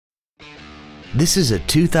This is a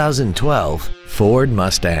 2012 Ford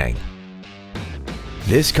Mustang.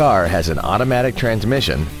 This car has an automatic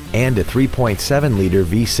transmission and a 3.7-liter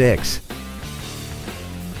V6.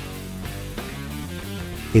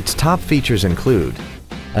 Its top features include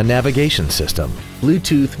a navigation system,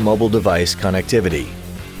 Bluetooth mobile device connectivity,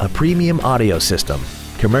 a premium audio system,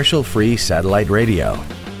 commercial-free satellite radio,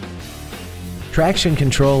 traction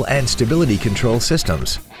control and stability control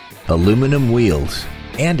systems, aluminum wheels,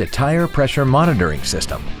 and a tire pressure monitoring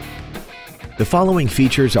system. The following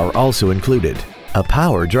features are also included: a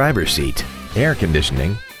power driver's seat, air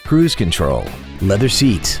conditioning, cruise control, leather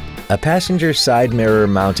seats, a passenger side mirror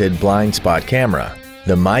mounted blind spot camera,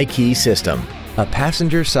 the My Key system, a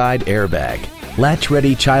passenger side airbag,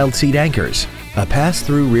 latch-ready child seat anchors, a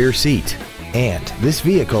pass-through rear seat, and this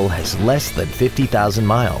vehicle has less than 50,000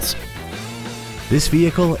 miles. This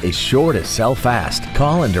vehicle is sure to sell fast.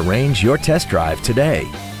 Call and arrange your test drive today.